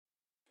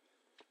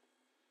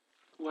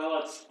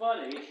Well, it's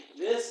funny.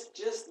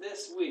 Just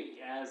this week,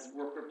 as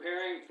we're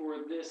preparing for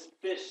this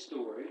fish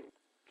story,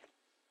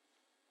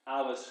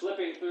 I was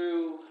flipping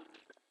through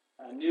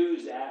a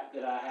news app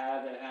that I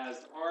have that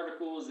has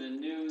articles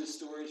and news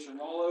stories from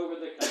all over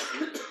the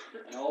country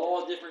and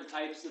all different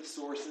types of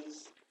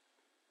sources.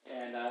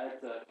 And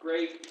it's a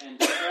great and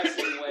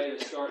depressing way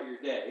to start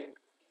your day,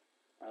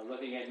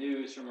 looking at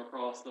news from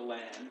across the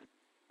land.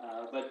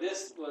 But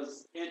this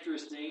was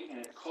interesting, and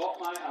it caught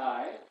my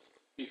eye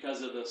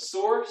because of the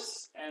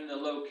source and the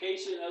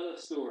location of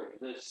the story.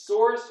 The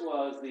source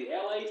was the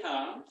LA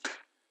Times,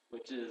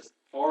 which is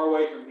far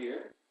away from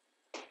here.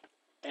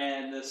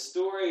 And the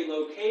story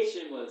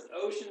location was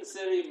Ocean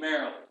City,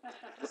 Maryland.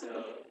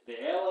 So the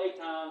LA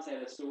Times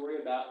had a story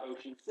about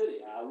Ocean City.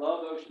 I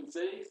love Ocean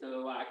City,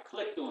 so I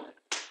clicked on it.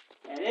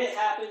 And it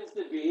happens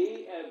to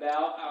be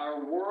about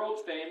our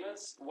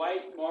world-famous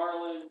white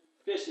marlin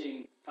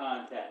fishing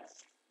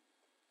contest,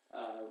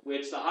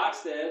 which the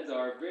Hocksteads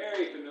are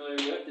very familiar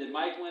with. Did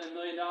Mike win $1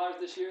 million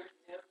this year?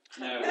 Yep.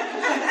 No.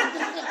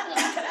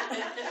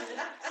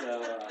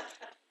 So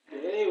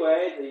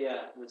anyway,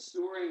 the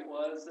story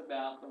was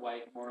about the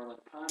white marlin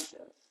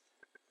contest.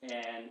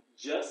 And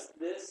just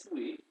this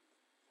week,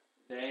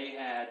 they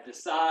had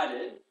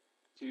decided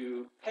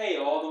to pay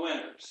all the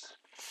winners.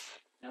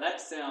 Now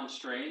that sounds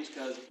strange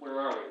because where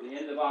are we? The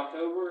end of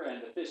October,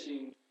 and the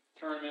fishing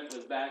tournament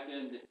was back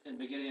in the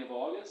beginning of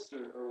August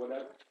or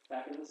whatever,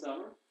 back in the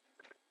summer.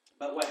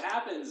 But what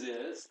happens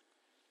is,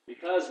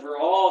 because we're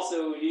all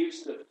so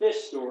used to fish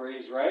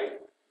stories, right?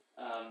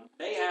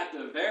 They have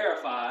to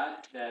verify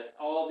that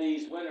all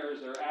these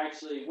winners are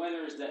actually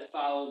winners that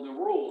follow the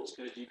rules.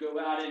 Because you go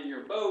out in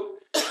your boat,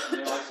 and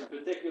there are some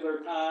particular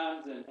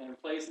times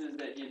and places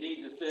that you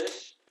need to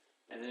fish.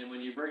 And then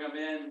when you bring them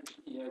in,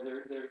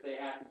 they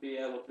have to be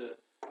able to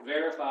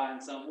verify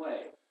in some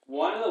way.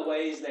 One of the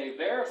ways they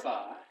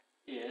verify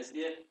is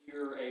if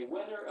you're a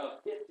winner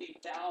of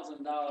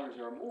 $50,000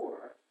 or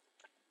more,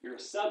 you're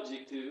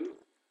subject to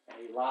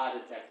a lie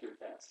detector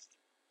test.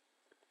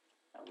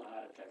 A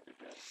lie detector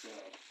test. So,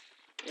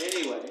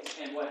 anyway,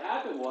 and what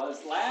happened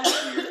was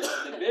last year,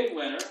 the big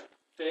winner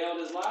failed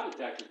his lie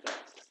detector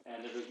test.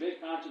 And there was a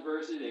big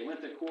controversy. They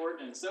went to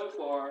court, and so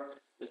far,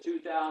 the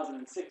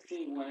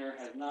 2016 winner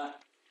has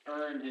not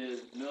earned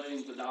his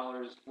millions of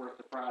dollars worth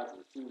of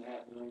prizes,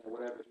 $2.5 million or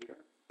whatever he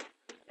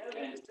earned.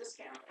 No, he was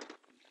discounted.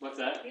 What's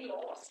that? He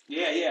lost.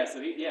 Yeah. So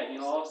he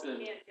lost and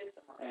can't get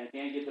the money. And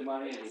can't get the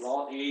money, and he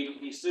lost.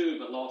 He sued,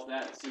 but lost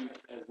that suit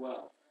as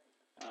well.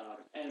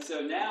 And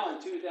so now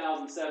in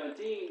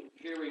 2017,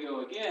 here we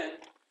go again,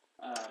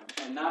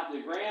 and not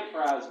the grand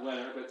prize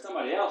winner, but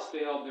somebody else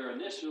failed their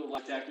initial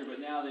lie detector, but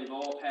now they've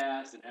all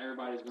passed, and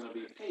everybody's going to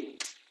be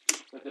paid.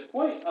 But the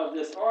point of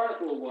this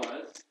article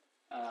was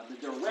the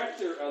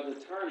director of the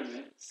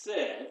tournament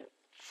said,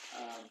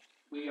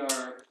 we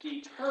are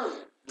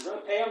determined, we're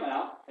going to pay them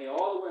out, pay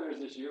all the winners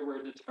this year,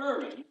 we're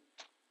determined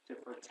to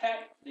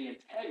protect the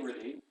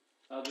integrity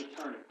of the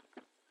tournament.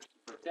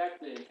 Protect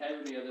the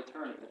integrity of the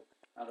tournament.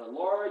 The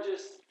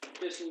largest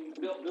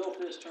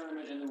billfish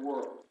tournament in the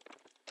world.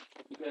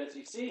 Because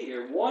you see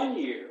here, 1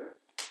 year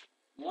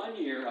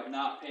of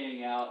not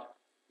paying out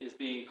is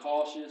being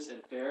cautious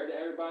and fair to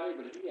everybody,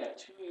 but if you have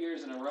 2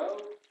 years in a row,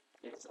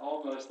 it's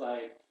almost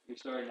like you're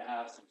starting to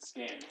have some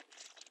scandals.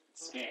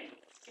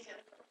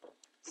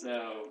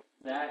 So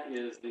that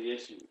is the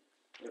issue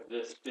of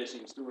this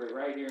fishing story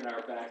right here in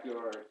our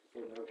backyard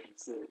in Ocean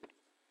City.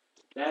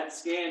 That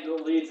scandal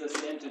leads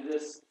us into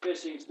this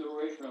fishing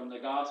story from the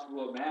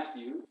Gospel of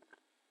Matthew,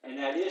 and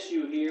that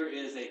issue here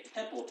is a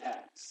temple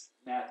tax,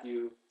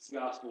 Matthew's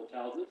Gospel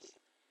tells us.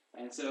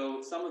 And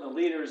so some of the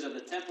leaders of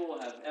the temple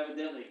have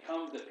evidently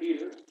come to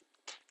Peter.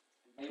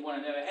 They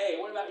want to know, hey,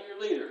 what about your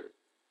leader?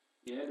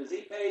 Does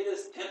he pay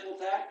this temple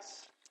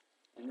tax?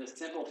 And this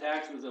temple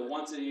tax was a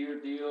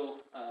once-a-year deal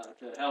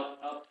to help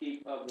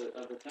upkeep of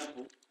the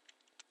temple.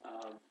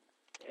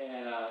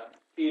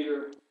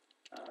 Peter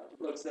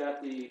looks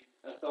at the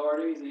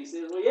authorities and he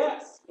says, well,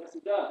 yes he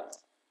does.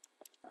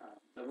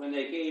 But when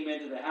they came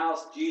into the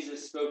house,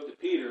 Jesus spoke to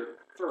Peter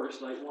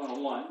first, like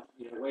one-on-one,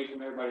 away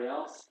from everybody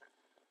else.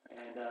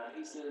 And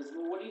he says,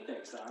 well, what do you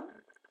think, Simon?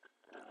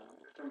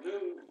 From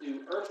whom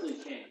do earthly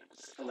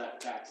kings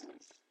collect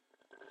taxes?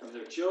 From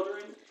their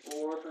children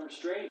or from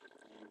strangers?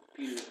 And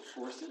Peter, of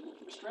course, said, well,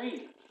 from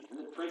strangers.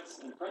 The prince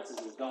and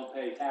princesses don't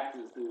pay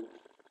taxes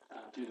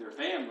to their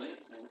family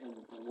in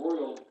the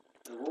royal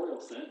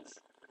sense.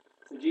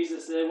 So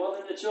Jesus said, well,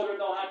 then the children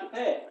don't have to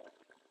pay.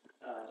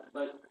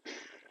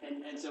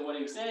 And so what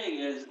he was saying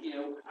is,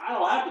 I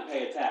don't have to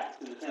pay a tax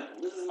to the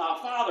temple. This is my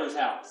Father's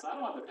house. I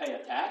don't have to pay a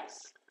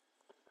tax.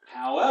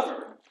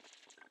 However,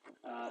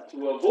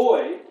 to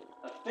avoid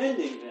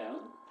offending them,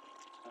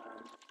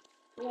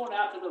 go on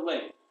out to the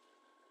lake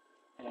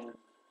and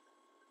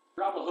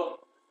drop a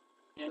hook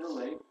in the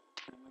lake.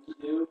 And when you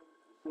do,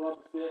 pull up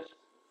a fish.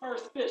 The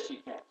first fish you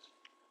catch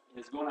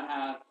is going to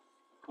have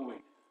a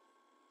coin.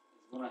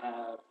 It's going to have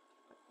a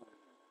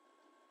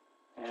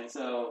coin. And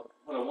so,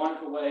 what a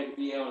wonderful way to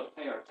be able to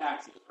pay our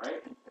taxes,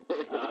 right?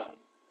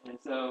 And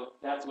so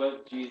that's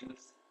what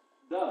Jesus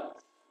does.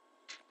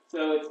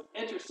 So it's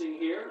interesting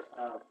here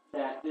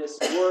that this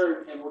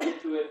word, and we'll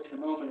get to it in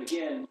a moment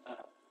again,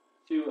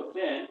 to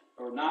offend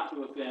or not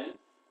to offend,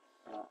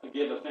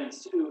 give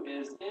offense to,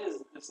 is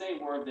the same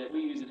word that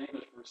we use in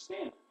English for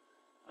scandal.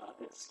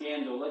 It's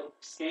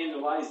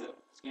scandalizo.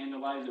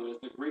 Scandalizo is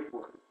the Greek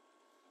word.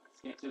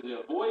 So to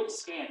avoid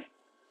scandal,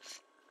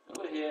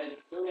 go ahead,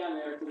 go down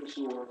there to the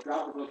shore,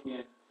 drop the hook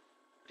in,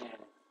 and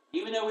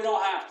even though we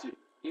don't have to,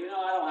 even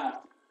though I don't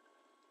have to,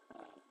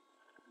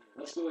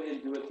 let's go ahead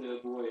and do it to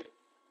avoid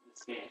the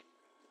scandal.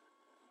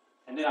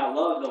 And then I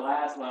love the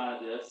last line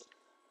of this.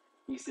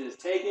 He says,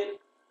 take it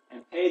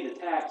and pay the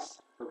tax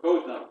for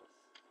both of us.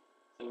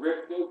 So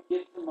Rick, go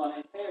get the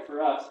money, pay it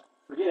for us.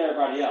 Forget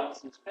everybody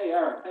else. Just pay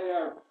our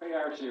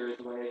share is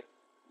the way.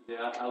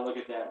 I look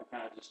at that and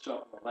kind of just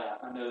chuckle and laugh.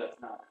 I know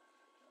that's not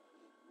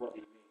what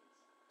he means.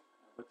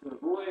 But to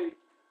avoid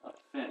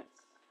offense.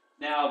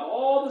 Now, of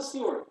all the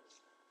stories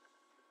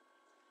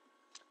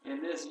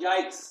in this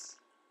yikes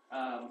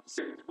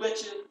series,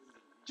 witches,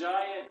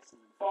 giants,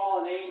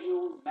 fallen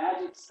angels,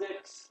 magic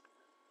sticks,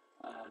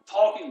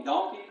 talking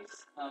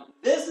donkeys,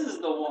 this is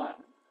the one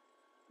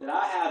that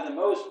I have the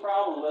most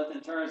problem with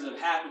in terms of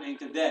happening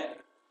today.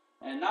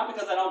 And not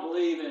because I don't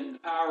believe in the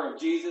power of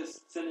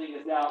Jesus sending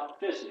us out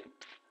fishing,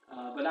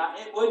 but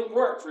it wouldn't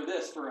work for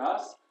this for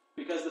us,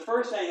 because the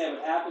first thing that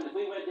would happen, if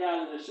we went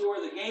down to the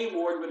shore, the game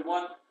warden would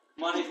want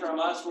money from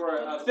us for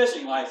a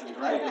fishing license,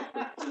 right?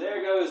 So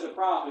there goes the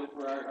profit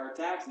for our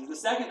taxes. The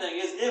second thing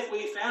is, if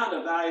we found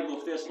a valuable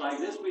fish like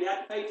this, we'd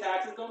have to pay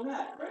taxes on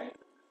that, right?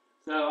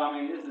 So, I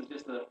mean,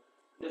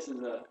 this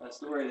is a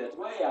story that's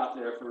way out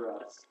there for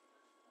us.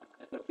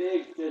 It's a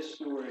big fish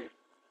story.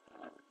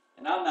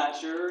 And I'm not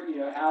sure,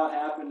 how it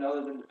happened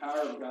other than the power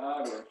of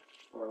God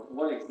or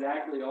what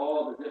exactly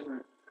all the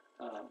different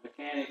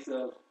mechanics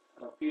of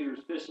Peter's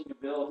fishing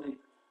ability.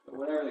 But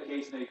whatever the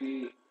case may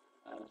be,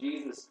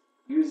 Jesus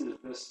uses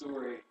this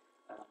story,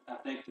 I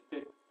think,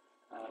 to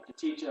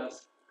teach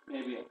us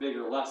maybe a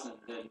bigger lesson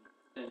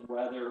than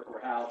whether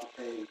or how to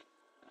pay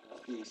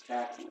these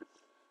taxes.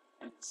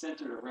 And it's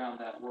centered around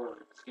that word,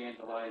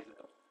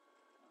 scandalizo,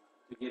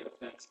 to give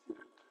offense to.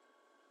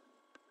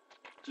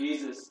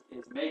 Jesus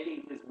is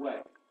making his way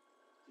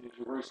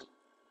to Jerusalem.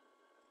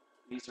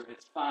 These are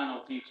his final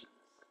teachings.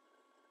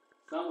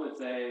 Some would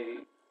say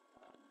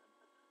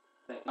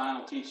that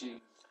final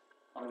teachings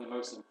are the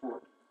most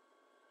important,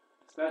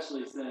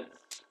 especially since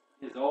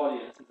his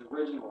audience, his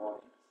original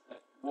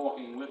audience,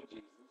 walking with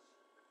Jesus,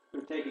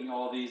 they're taking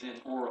all these in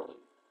orally.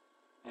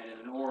 And in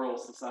an oral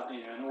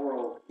society, an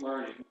oral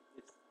learning,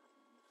 it's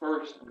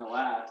first and the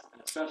last,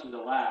 and especially the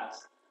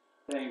last,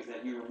 things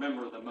that you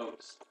remember the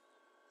most.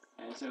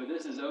 And so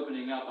this is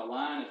opening up a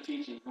line of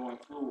teaching going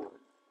forward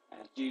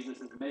as Jesus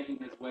is making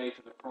his way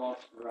to the cross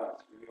for us,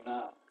 for you and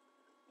I.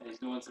 And he's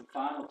doing some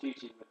final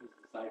teaching with his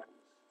disciples.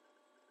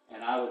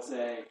 And I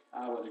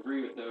would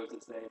agree with those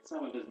that say it's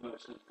some of his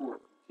most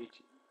important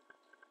teaching.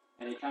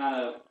 And he kind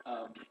of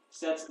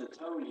sets the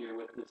tone here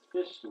with this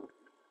fish story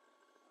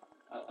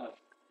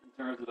in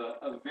terms of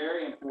a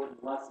very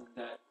important lesson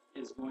that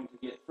is going to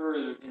get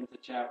further into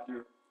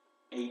chapter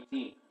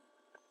 18.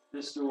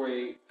 This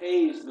story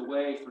paves the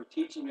way for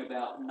teaching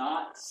about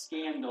not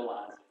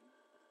scandalizing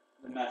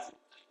the message.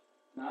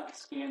 Not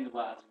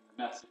scandalizing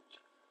the message.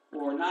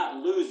 Or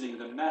not losing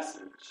the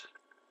message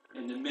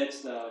in the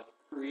midst of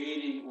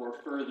creating or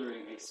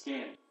furthering a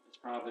scandal. It's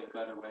probably a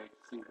better way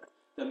to see that.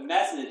 The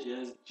message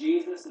is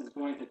Jesus is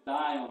going to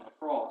die on the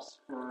cross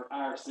for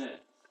our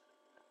sins.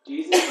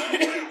 Jesus is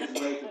making his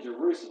way to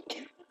Jerusalem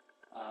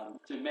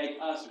to make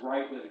us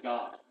right with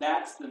God.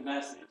 That's the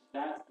message.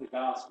 That's the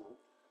gospel.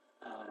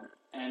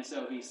 And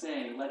so he's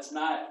saying, let's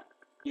not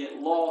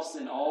get lost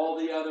in all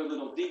the other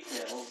little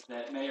details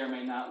that may or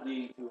may not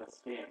lead to a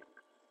scandal.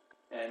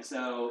 And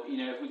so,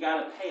 if we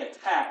got to pay a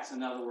tax,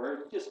 in other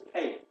words, just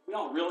pay it. We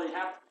don't really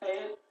have to pay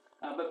it,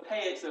 but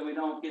pay it so we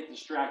don't get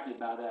distracted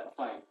by that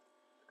fight.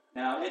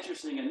 Now,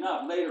 interesting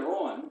enough, later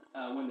on,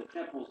 when the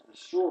temple's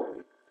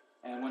destroyed,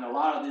 and when a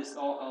lot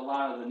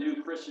of the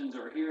new Christians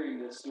are hearing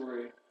this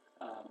story,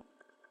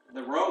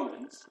 the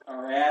Romans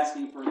are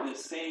asking for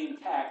this same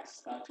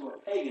tax to a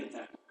pagan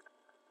temple.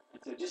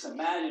 And so just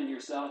imagine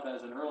yourself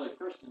as an early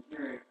Christian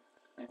hearing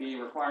and being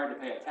required to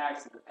pay a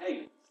tax to the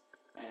pagans,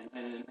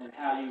 and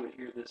how you would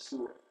hear this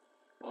story.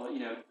 Well,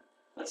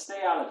 let's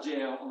stay out of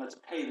jail and let's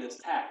pay this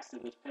tax to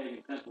this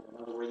pagan temple.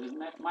 In other words,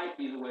 that might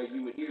be the way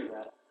you would hear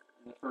that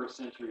in the first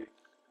century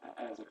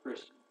as a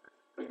Christian.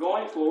 But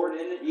going forward,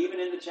 even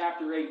into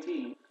chapter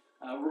 18,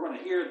 we're going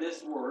to hear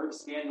this word,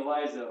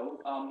 scandalizo,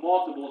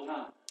 multiple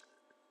times.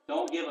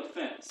 Don't give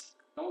offense.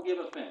 Don't give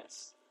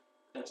offense.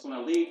 That's going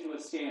to lead to a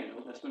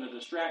scandal. That's going to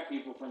distract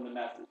people from the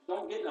message.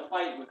 Don't get in a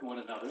fight with one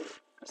another,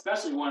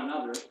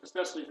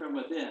 especially from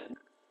within,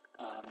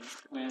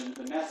 when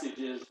the message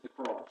is the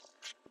cross.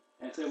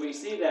 And so we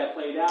see that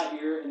played out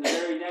here in the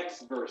very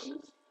next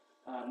verses.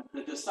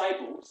 The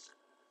disciples,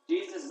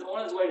 Jesus is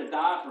on his way to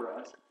die for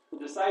us. The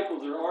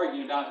disciples are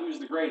arguing about who's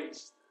the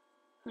greatest.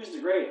 Who's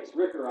the greatest,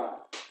 Rick or I?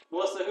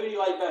 Melissa, who do you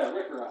like better,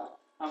 Rick or I?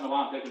 I don't know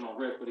why I'm picking on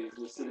Rick, but he's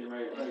just sitting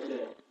right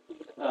there.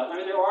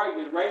 They're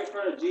arguing right in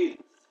front of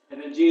Jesus.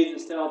 And then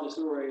Jesus tells a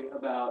story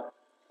about,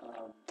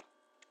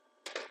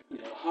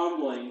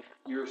 humbling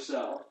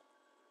yourself.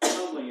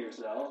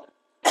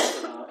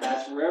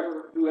 As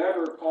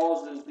whoever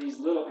causes these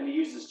little, and he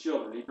uses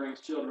children. He brings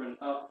children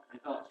up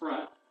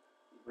front.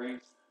 He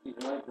brings,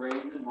 like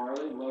Braden and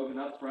Marley and Logan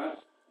up front.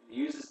 And he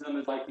uses them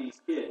as like these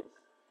kids.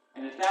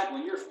 And in fact,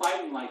 when you're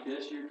fighting like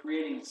this, you're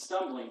creating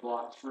stumbling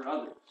blocks for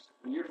others.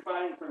 When you're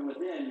fighting from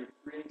within, you're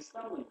creating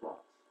stumbling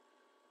blocks.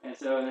 And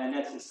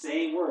that's the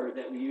same word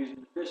that we use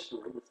in the fish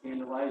story, the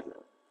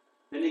scandalizo.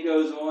 Then he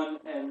goes on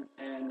and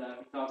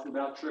he talks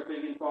about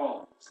tripping and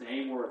falling.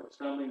 Same word,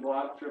 stumbling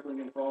block,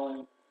 tripping and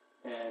falling,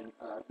 and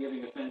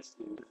giving offense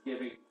to,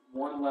 giving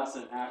one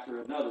lesson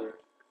after another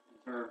in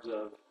terms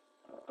of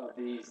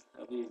these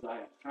items,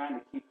 trying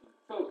to keep them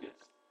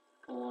focused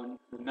on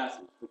the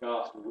message, the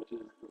gospel, which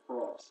is the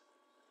cross.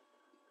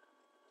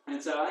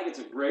 And so I think it's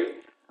a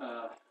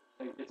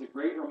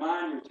great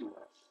reminder to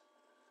us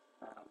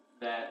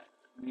that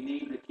we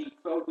need to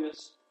keep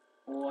focused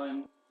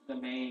on the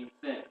main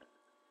thing.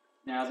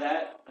 Now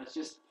let's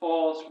just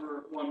pause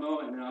for one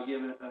moment, and I'll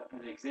give an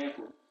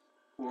example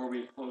before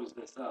we close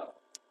this up.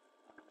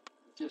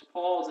 Just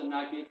pause and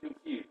not get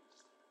confused.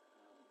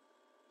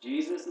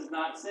 Jesus is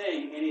not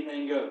saying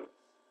anything goes.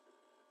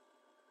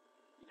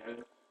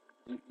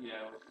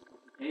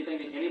 Anything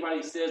that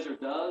anybody says or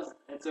does,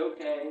 it's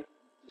okay.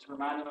 Just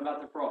remind them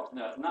about the cross.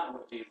 No, it's not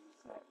what Jesus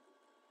is saying.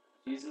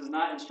 Jesus is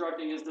not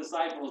instructing his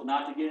disciples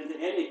not to get into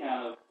any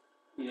kind of,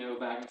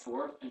 back and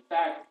forth. In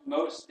fact,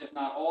 most, if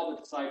not all, the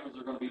disciples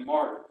are going to be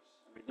martyrs.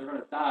 They're going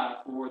to die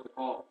for the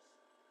cause.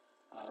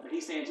 But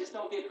he's saying, just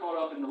don't get caught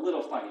up in the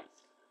little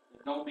fights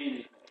that don't mean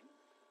anything.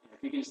 And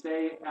if you can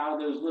stay out of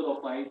those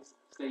little fights,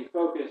 stay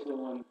focused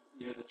on,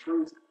 the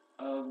truth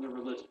of the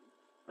religion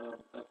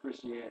of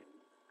Christianity.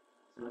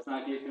 So let's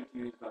not get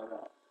confused by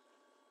that.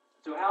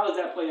 So how does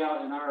that play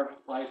out in our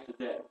life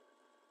today?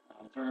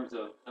 In terms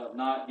of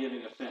not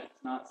giving offense,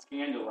 not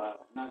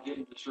scandalizing, not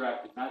getting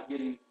distracted, not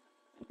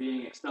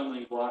being a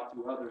stumbling block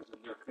to others in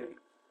their faith.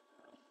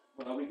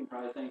 Well, we can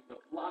probably think of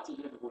lots of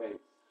different ways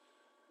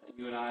that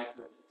you and I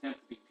could attempt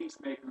to be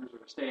peacemakers or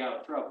to stay out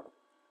of trouble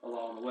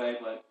along the way,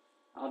 but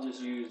I'll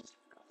just use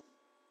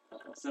a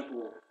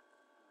simple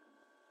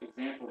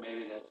example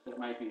maybe that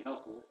might be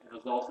helpful, and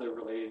it's also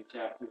related to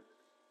chapter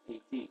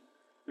 18.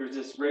 There's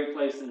this great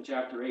place in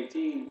chapter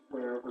 18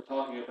 where we're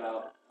talking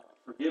about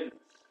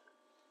forgiveness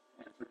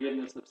and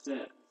forgiveness of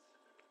sins.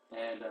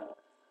 And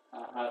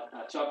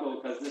I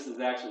chuckle because this has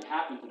actually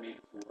happened to me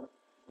before,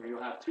 where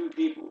you'll have two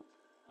people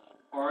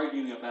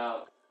arguing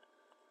about,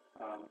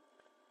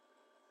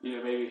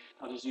 maybe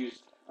I'll just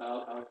use,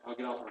 I'll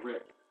get off of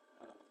Rick.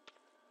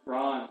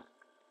 Ron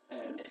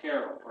and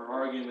Carol are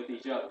arguing with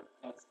each other.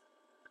 That's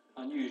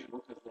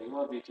unusual because they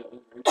love each other.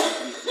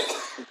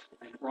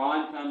 And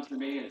Ron comes to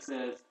me and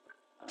says,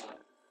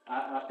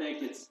 I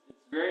think it's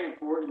very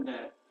important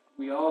that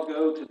we all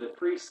go to the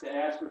priest to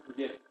ask for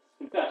forgiveness,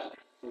 confession.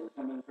 So we're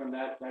coming from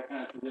that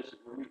kind of tradition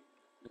where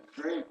it's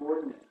very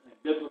important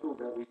and biblical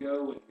that we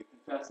go and we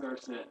confess our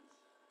sins.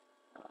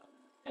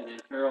 And then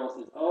Carol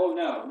says, "Oh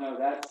no,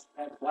 that's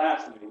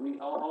blasphemy.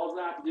 All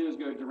I have to do is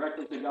go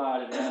directly to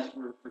God and ask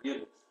for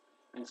forgiveness."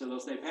 And so they'll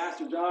say,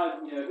 "Pastor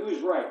John,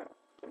 who's right?"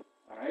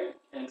 All right.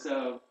 And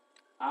so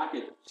I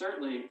could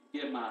certainly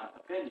give my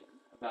opinion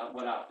about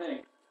what I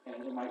think, and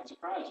it might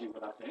surprise you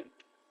what I think.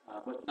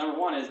 But number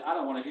one is I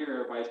don't want to hear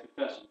everybody's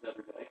confessions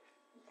every day.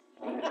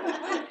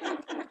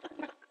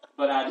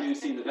 But I do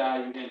see the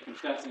value in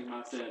confessing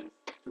my sins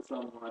to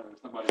someone or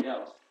somebody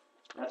else.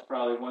 That's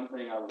probably one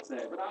thing I would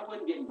say. But I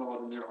wouldn't get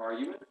involved in their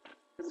argument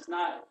because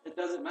it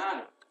doesn't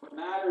matter. What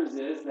matters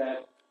is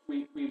that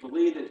we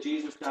believe that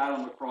Jesus died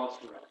on the cross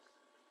for us.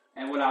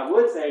 And what I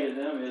would say to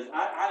them is,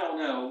 I don't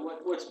know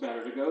what's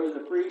better, to go to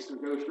the priest or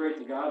go straight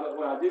to God, but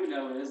what I do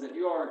know is that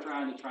you are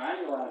trying to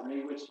triangulate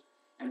me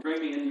and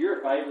bring me into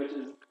your fight, which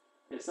is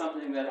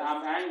something that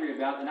I'm angry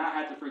about and I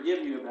have to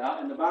forgive you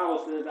about. And the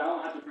Bible says I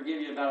don't have to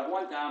forgive you about it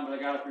one time, but I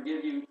got to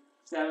forgive you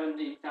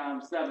 70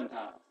 times, 7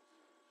 times.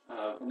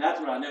 And that's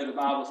what I know the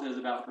Bible says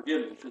about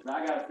forgiveness. It says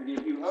I got to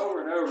forgive you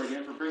over and over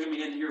again for bringing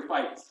me into your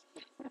fights.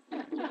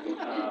 And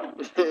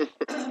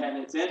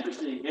it's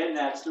interesting in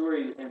that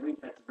story, and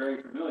that's very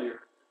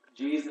familiar,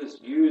 Jesus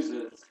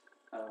uses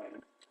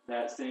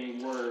that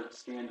same word,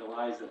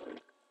 scandalizo,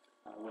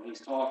 when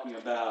he's talking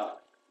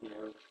about,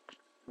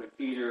 when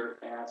Peter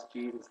asked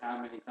Jesus,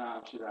 how many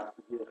times should I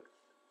forgive?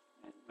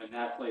 And when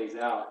that plays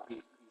out,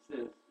 he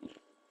says,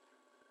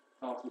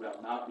 talks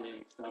about not being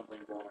a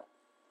stumbling block.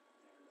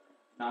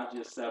 Not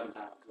just 7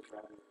 times, but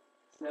rather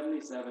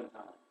 77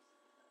 times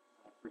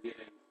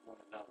forgiving one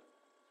another.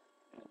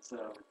 And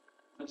so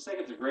I just think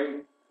it's a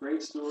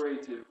great story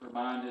to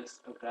remind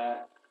us of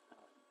that.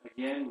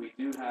 Again, we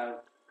do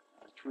have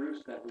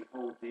truths that we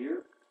hold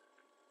dear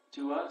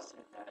to us,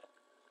 and that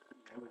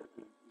we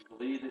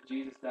believe that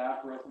Jesus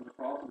died for us on the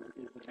cross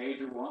is the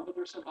major one, but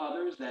there's some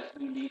others that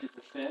we need to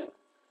defend and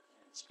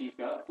speak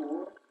up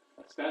for,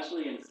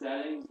 especially in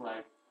settings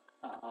like,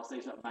 I'll say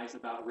something nice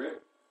about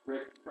Rick.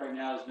 Rick right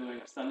now is doing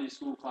a Sunday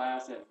school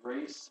class at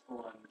Grace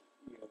on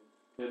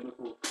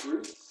biblical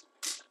truths.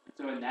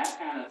 So in that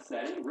kind of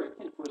setting, Rick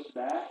can push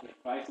back and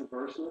vice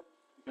versa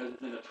because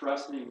it's in a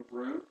trusting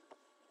room,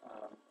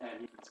 and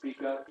he can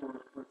speak up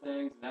for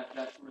things and that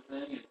sort of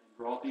thing and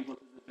draw people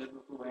to the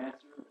biblical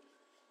answer.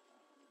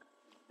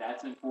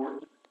 That's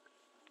important.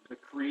 The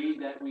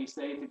creed that we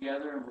say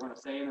together, and we're going to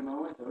say in a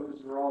moment,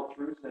 those are all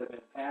truths that have been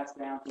passed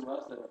down to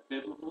us that are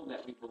biblical,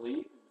 that we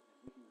believe,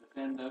 and we can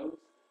defend those.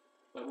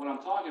 But what I'm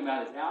talking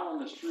about is out on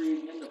the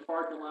street, in the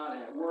parking lot,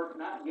 at work,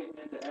 not getting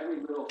into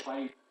every little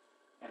fight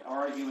and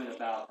argument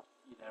about,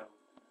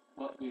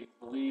 what we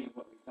believe and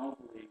what we don't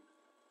believe,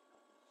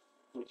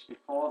 which could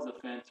cause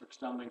offense or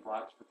stumbling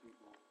blocks for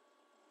people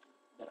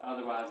that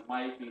otherwise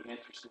might be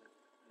interested in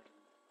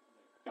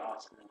the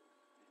gospel and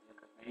in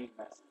the main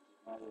message,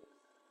 and that is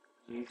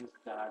Jesus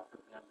died for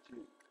them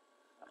too,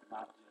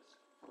 not just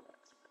for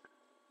us.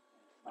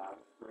 And it's by the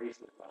grace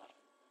of God,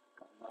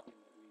 nothing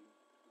that we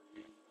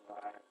believe or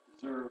I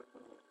deserve,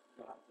 but what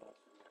God does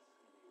for us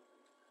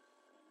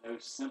anyway. And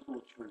those simple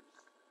truths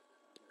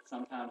that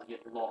sometimes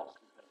get lost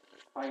because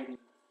we're fighting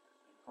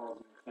and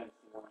causing offense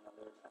to one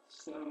another about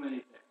so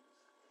many things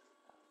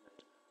that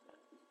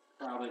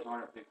probably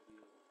aren't a big deal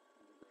in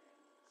the grand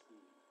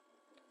scheme of things.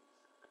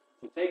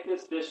 So take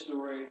this fish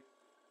story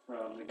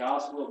from the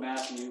Gospel of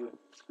Matthew, and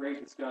this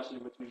great discussion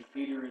between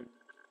Peter and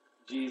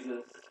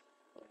Jesus,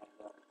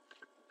 and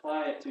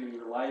apply it to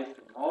your life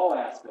in all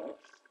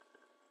aspects,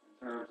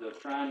 in terms of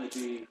trying to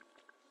be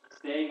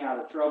staying out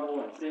of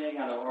trouble and staying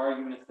out of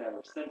arguments that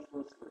are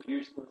senseless or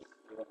useless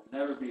or that will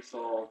never be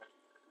solved,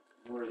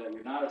 in order that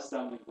you're not a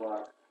stumbling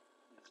block,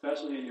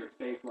 especially in your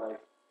faith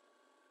life.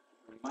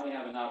 You might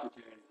have an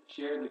opportunity to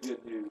share the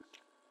good news,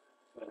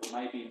 but it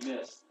might be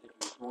missed if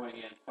you're going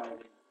in fighting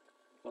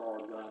with all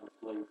guns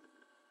blazing.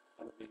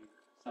 That would be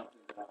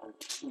something that I hope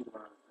we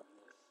learn from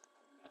this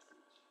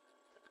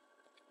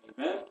message.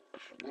 Amen?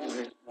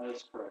 Amen. Let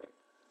us pray.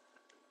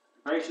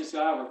 Gracious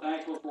God, we're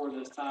thankful for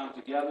this time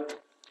together,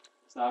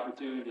 this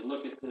opportunity to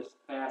look at this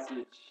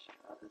passage,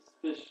 this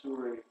fish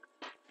story,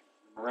 the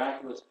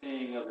miraculous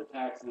paying of the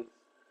taxes,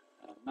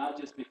 not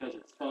just because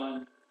it's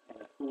fun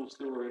and a cool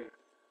story,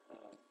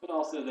 but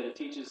also that it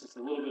teaches us a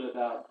little bit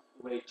about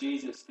the way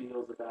Jesus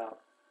feels about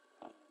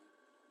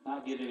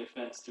not giving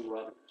offense to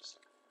others,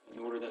 in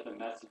order that the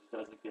message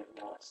doesn't get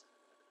lost.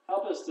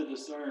 Help us to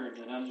discern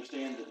and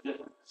understand the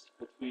difference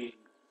between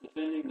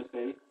defending the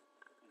faith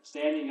and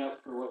standing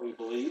up for what we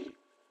believe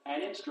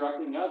and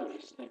instructing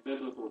others in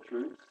biblical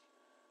truths,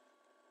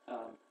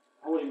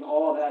 holding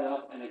all that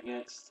up and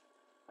against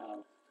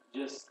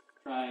just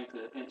trying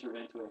to enter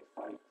into a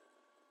fight.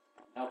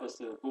 Help us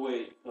to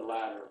avoid the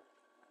latter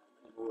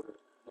in order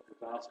that the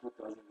gospel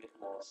doesn't get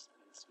lost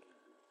in scandal.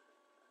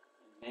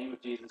 In the name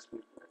of Jesus we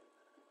pray.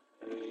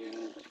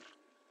 Amen.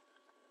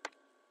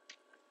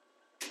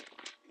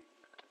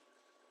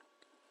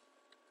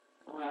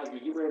 As we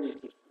get ready to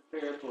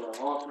prepare for our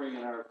offering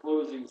and our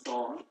closing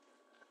song,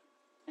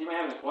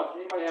 anybody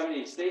have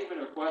any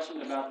statement or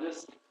question about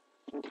this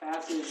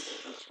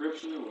passage of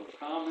Scripture or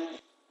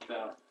comment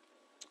about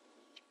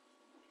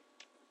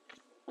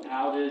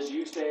how it is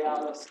you stay out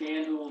of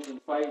scandals and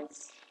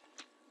fights?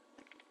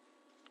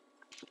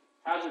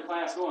 How's your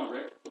class going,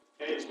 Rick?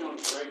 Hey, it's going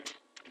great.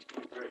 It's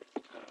going great. A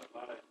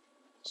lot of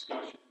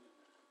discussion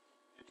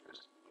and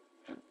interest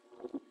in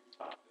looking at new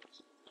topics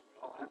that we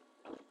all have.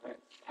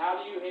 How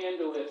do you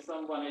handle if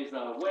somebody's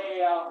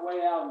way out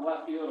in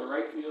left field or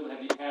right field?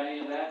 Have you had any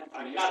of that?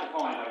 I mean, you got to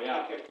call anybody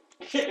out.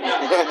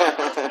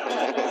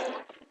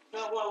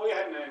 No, well, we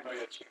haven't had anybody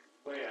that's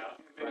way out.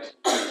 Maybe Right.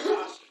 some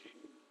curiosity.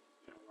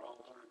 We're all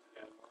learning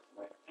together.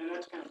 Right. And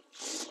that's kind of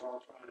what we're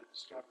all trying to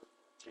discover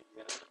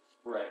together.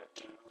 Right.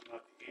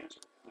 Not the answer.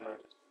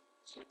 Right.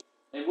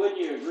 And wouldn't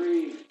you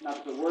agree, not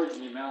to put words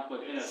in your mouth,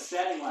 but in a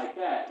setting like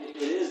that, it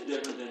is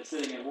different than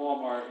sitting at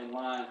Walmart in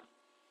line,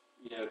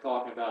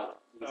 talking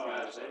about these No,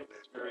 kind of absolutely. things.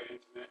 It's very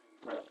intimate.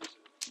 And Right. There's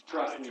a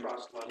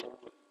trust level.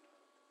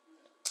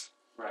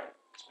 Right.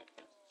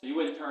 So you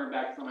wouldn't turn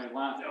back to somebody in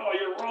line and say, "Oh,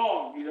 you're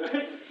wrong,"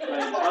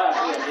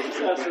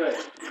 That's right.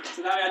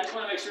 So now I just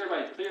want to make sure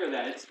everybody's clear of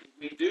that.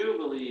 We do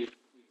believe,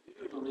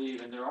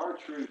 and there are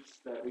truths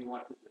that we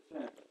want to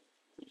defend. But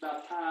it's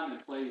about time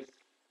and place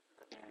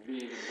and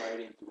being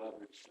inviting to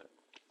others. So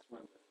just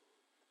wanted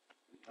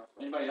to,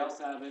 anybody else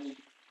have any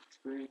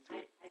experience?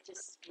 I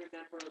just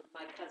remember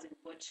my cousin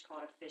Butch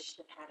caught a fish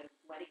that had a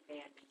wedding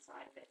band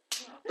inside of it.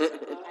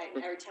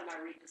 Every time I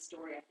read the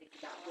story, I think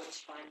about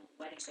Butch finding the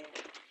wedding band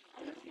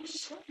in a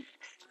fish.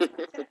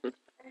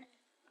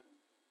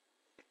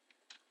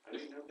 I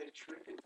didn't know they traded